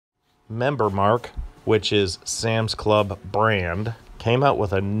Member Mark, which is Sam's Club brand, came out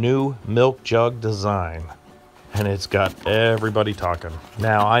with a new milk jug design, and it's got everybody talking.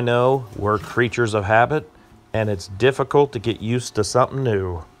 Now, I know we're creatures of habit, and it's difficult to get used to something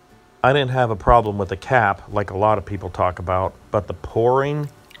new. I didn't have a problem with the cap like a lot of people talk about, but the pouring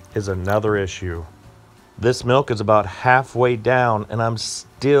is another issue. This milk is about halfway down, and I'm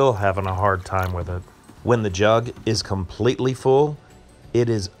still having a hard time with it. When the jug is completely full, it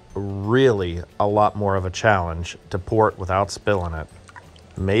is really a lot more of a challenge to pour it without spilling it.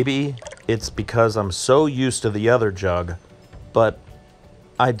 Maybe it's because I'm so used to the other jug, but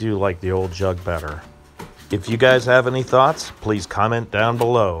I do like the old jug better. If you guys have any thoughts, please comment down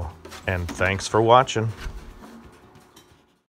below. And thanks for watching.